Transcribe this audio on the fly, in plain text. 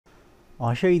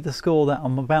I'll show you the score that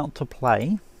I'm about to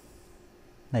play.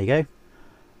 There you go.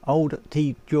 Old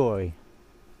T Joy.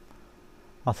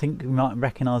 I think you might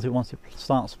recognise it once it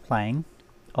starts playing.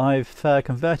 I've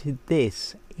converted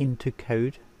this into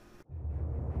code.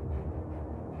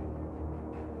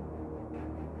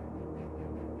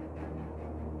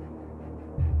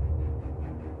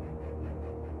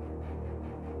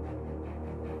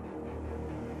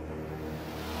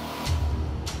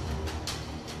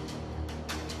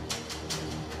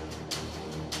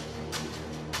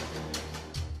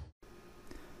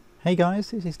 Hey guys,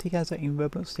 this is Tigaz in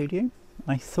Roblox Studio.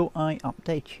 I thought I'd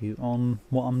update you on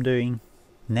what I'm doing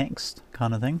next,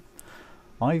 kind of thing.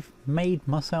 I've made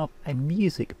myself a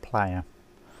music player.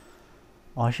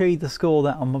 I'll show you the score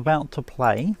that I'm about to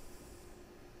play.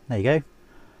 There you go.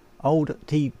 Old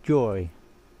T Joy.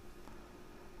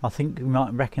 I think you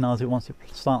might recognise it once it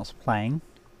starts playing.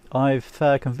 I've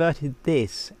converted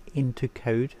this into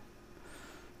code.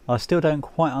 I still don't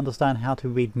quite understand how to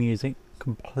read music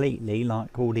completely,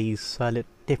 like all these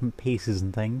different pieces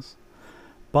and things,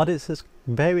 but it's as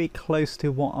very close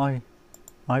to what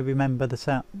I remember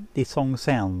the song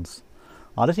sounds.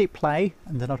 I'll let it play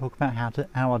and then I'll talk about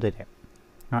how I did it.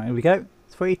 Right, here we go.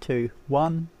 3, 2,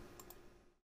 1.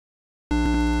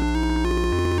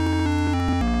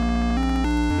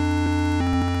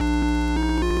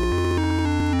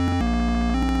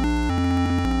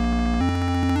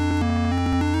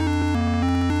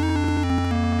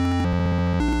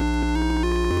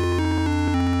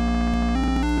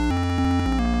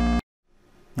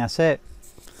 That's it.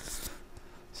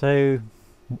 So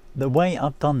the way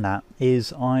I've done that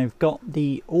is I've got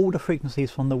all the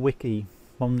frequencies from the wiki,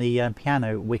 from the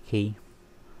piano wiki,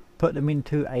 put them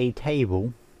into a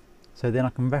table, so then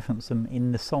I can reference them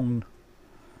in the song,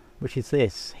 which is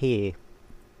this here.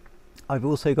 I've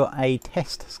also got a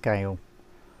test scale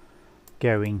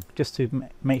going, just to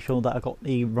make sure that I got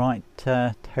the right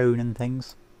tone and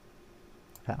things.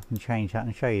 I can change that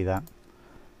and show you that.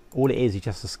 All it is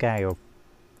just a scale.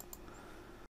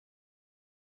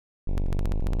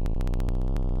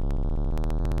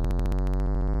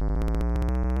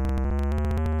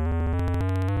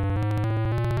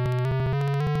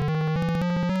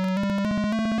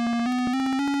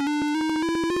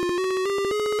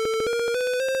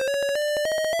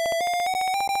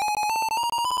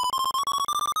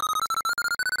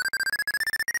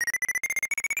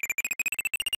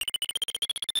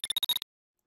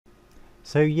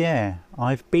 So yeah,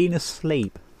 I've been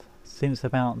asleep since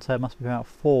about must be about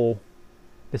 4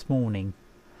 this morning.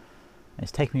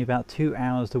 It's taken me about 2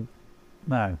 hours to,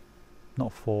 no,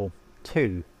 not 4,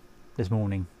 2 this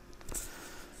morning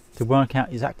to work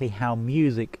out exactly how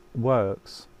music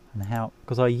works and how,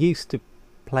 because I used to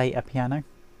play a piano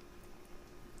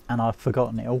and I've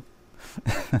forgotten it all.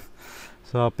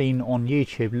 So I've been on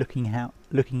YouTube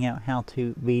looking out how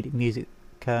to read music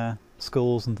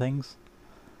scores and things.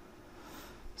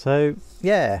 So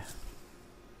yeah,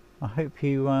 I hope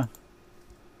you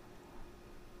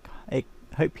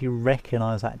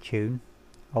recognise that tune,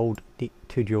 Old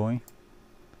To Joy.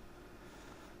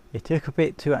 It took a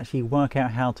bit to actually work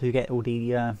out how to get all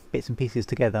the bits and pieces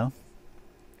together.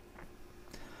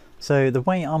 So the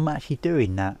way I'm actually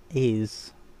doing that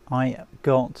is I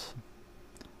got,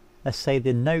 let's say,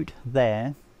 the note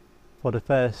there for the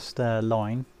first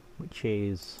line, which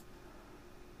is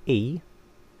E.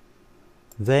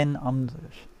 Then I'm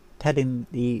telling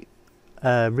the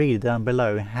reader down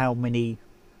below how many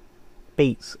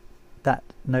beats that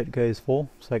note goes for.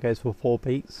 So it goes for 4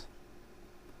 beats.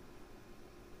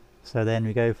 So then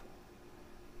we go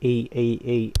E, E,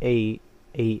 E, E,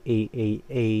 E, E, E,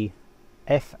 E,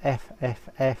 F, F, F,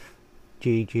 F,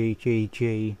 G, G, G,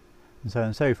 G, and so on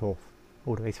and so forth,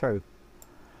 all the way through.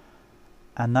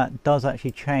 And that does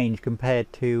actually change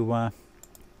compared to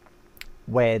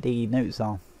where the notes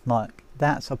are. Like,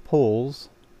 that's a pause,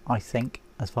 I think,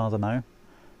 as far as I know.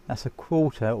 That's a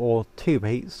quarter or 2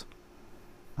 beats,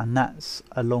 and that's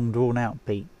a long drawn out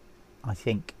beat, I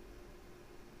think.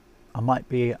 I might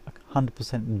be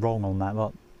 100% wrong on that,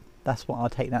 but that's what I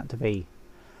take that to be.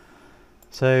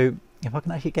 So if I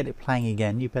can actually get it playing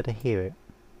again, you better hear it.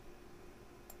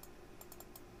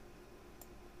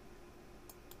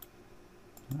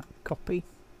 Copy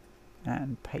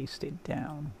and paste it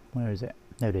down. Where is it?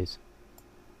 There it is.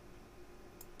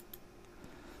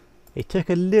 It took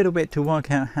a little bit to work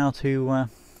out how to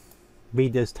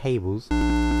read those tables.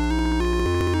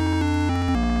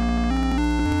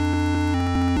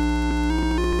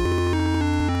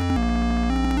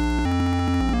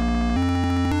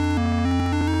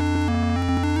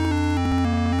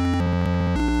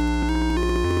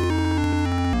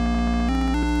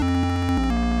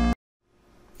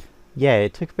 yeah,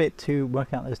 it took a bit to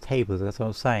work out those tables, as I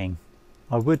was saying.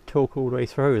 I would talk all the way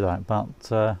through that,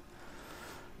 but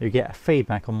you get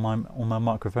feedback on my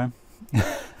microphone,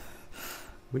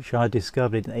 which I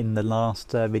discovered in the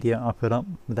last video I put up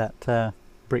with that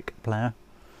brick player.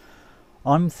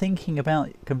 I'm thinking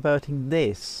about converting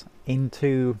this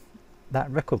into that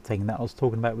record thing that I was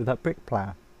talking about with that brick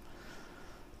player,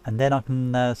 and then I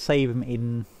can save them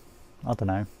in, I don't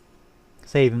know,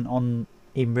 save them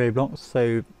in Roblox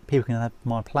so people can have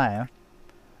my player,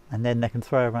 and then they can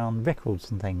throw around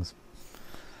records and things,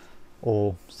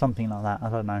 or something like that. I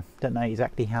don't know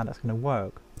exactly how that's going to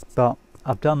work, but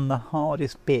I've done the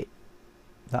hardest bit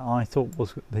that I thought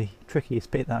was the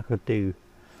trickiest bit that I could do.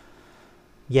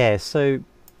 Yeah, so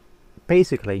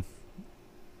basically,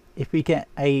 if we get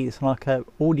it's like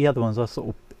all the other ones are sort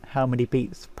of how many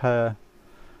beats per,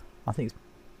 I think it's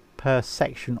per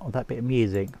section of that bit of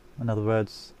music. In other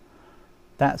words,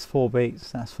 that's 4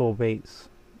 beats, that's 4 beats.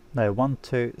 No, 1,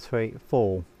 2, 3,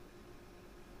 4.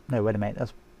 No, wait a minute,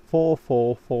 that's 4,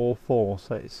 4, 4, 4.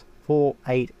 So it's 4,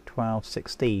 8, 12,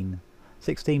 16.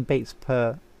 16 beats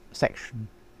per section.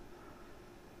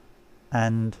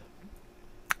 And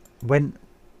when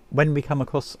we come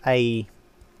across a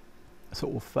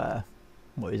sort of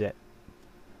what is it,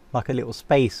 like a little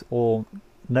space or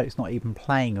notes not even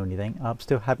playing or anything, I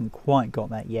still haven't quite got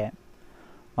that yet.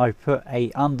 I put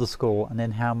a underscore and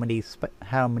then how many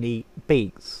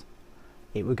beats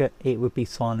it would be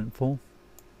silent for,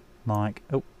 like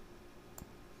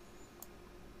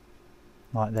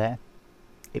like there.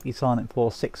 It'd be silent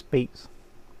for 6 beats.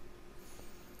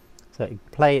 So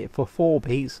it'd play it for 4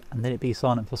 beats and then it'd be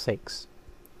silent for 6.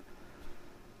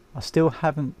 I still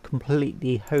haven't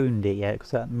completely honed it yet,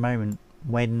 because at the moment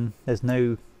when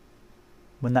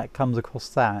that comes across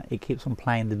that, it keeps on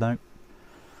playing the note.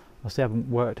 I still haven't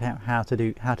worked out how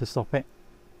to stop it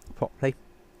properly,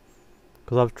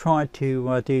 because I've tried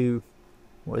to do,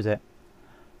 what is it,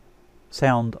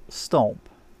 sound stop,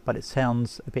 but it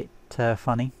sounds a bit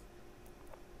funny.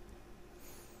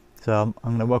 So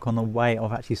I'm going to work on the way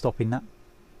of actually stopping that.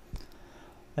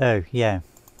 Oh yeah,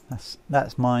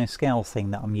 that's my scale thing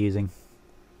that I'm using.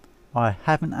 I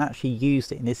haven't actually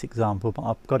used it in this example, but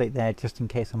I've got it there just in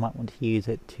case I might want to use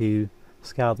it to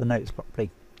scale the notes properly.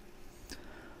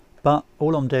 But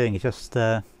all I'm doing is just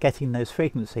getting those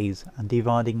frequencies and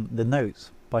dividing the notes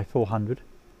by 400.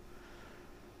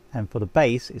 And for the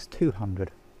bass it's 200,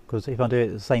 because if I do it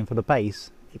the same for the bass,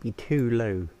 it'd be too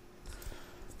low.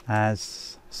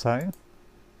 As so.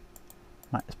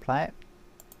 Right, let's play it.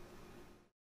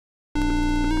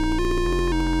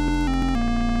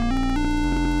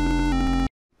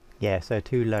 Yeah, so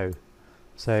too low.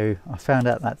 So I found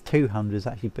out that 200 is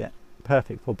actually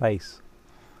perfect for bass.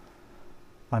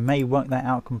 I may work that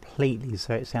out completely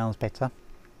so it sounds better.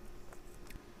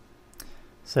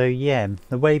 So yeah,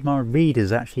 the way my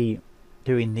reader's actually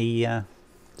doing the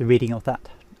reading of that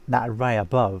array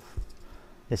above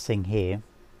this thing here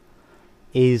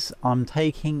is I'm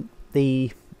taking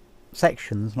the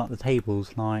sections, like the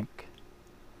tables, like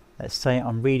let's say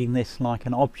I'm reading this like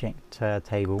an object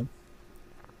table,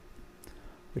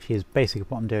 which is basically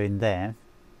what I'm doing there.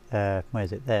 Where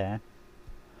is it? There.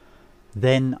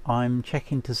 Then I'm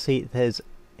checking to see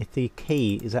if the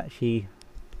key is actually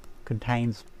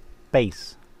contains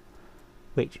bass,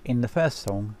 which in the first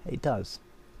song it does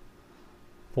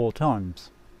 4 times,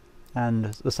 and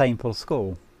the same for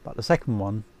score. But the second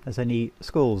one, there's only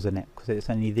scores in it, because it's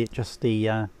only just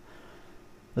the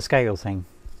scale thing.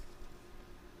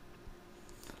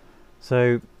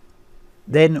 So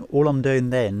then all I'm doing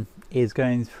then is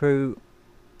going through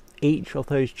each of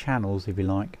those channels, if you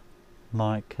like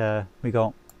we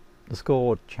got the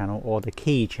score channel, or the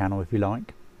key channel if you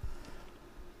like,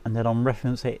 and then I'm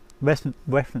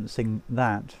referencing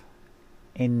that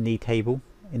in the table,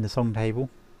 in the song table.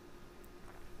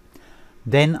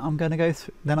 Then I'm going to go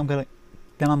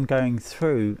I'm going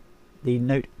through the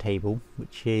note table,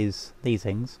 which is these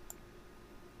things,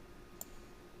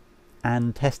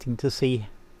 and testing to see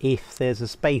if there's a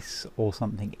space or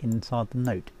something inside the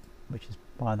note, which is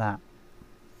by that.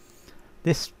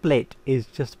 This split is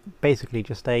just basically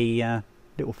just a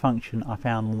little function I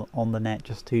found on the net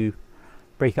just to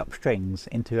break up strings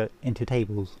into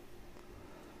tables.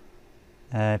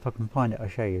 If I can find it, I'll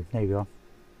show you. There you are.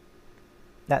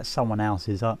 That's someone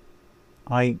else's.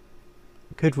 I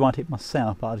could write it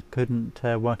myself, but I couldn't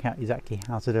work out exactly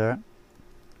how to do it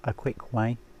a quick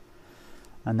way,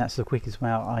 and that's the quickest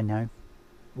way I know,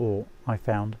 or I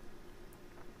found,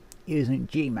 using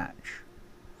Gmatch.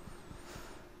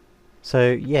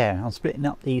 So yeah, I'm splitting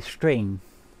up the string,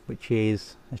 which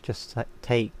is, let's just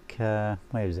take where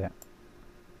is it,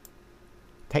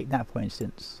 take that for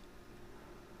instance.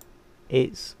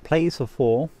 It plays for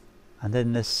 4 and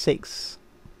then there's 6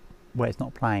 where it's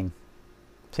not playing.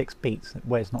 6 beats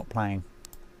where it's not playing.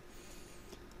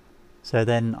 So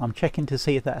then I'm checking to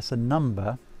see if that's a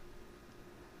number.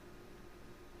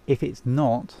 If it's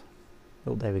not,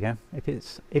 oh there we go. If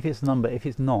it's a number, if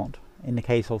it's not, in the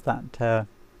case of that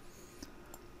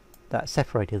that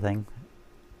separator thing,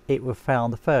 it will fail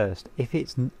the first. If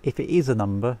it is a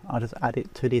number, I'll just add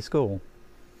it to the score,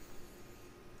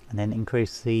 and then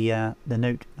increase the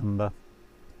note number.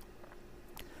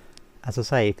 As I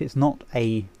say, if it's not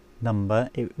a number,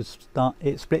 it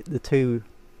split the two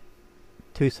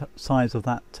sides of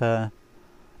that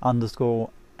underscore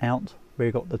out, where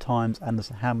you got the times and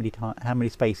how many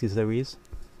spaces there is.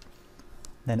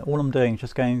 Then all I'm doing is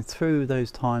just going through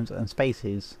those times and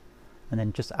spaces, and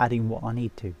then just adding what I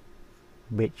need to.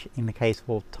 Which, in the case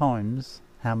of times,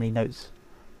 how many notes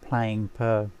playing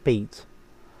per beat,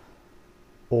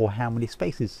 or how many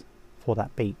spaces for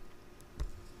that beat.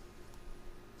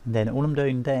 And then all I'm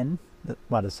doing then,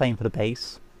 well, the same for the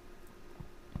bass.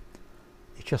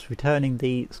 It's just returning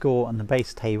the score and the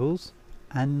bass tables,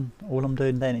 and all I'm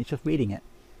doing then is just reading it,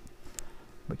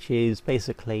 which is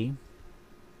basically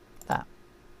that.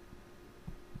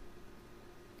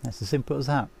 That's as simple as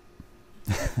that.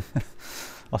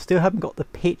 I still haven't got the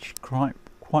pitch quite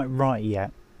right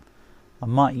yet. I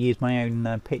might use my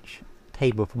own pitch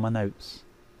table for my notes,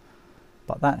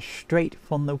 but that's straight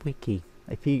from the wiki.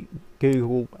 If you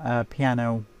Google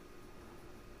piano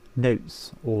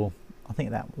notes, or I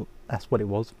think that's what it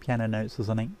was, piano notes or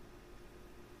something,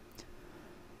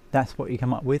 that's what you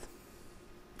come up with,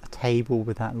 a table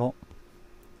with that lot.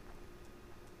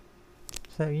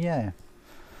 So yeah,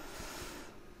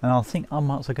 and I think I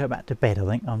might as well go back to bed. I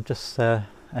think I'm just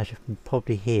as you can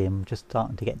probably hear, I'm just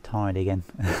starting to get tired again.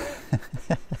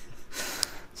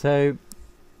 So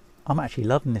I'm actually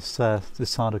loving this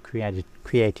side of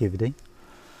creativity.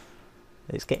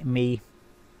 It's getting me,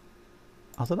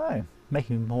 I don't know,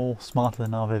 making me more smarter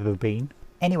than I've ever been.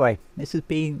 Anyway, this has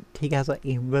been T-Gaza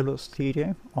in Roblox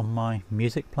Studio on my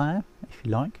music player, if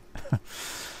you like.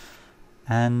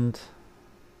 And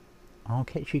I'll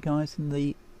catch you guys in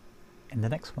the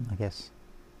next one, I guess.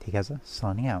 T-Gaza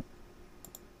signing out.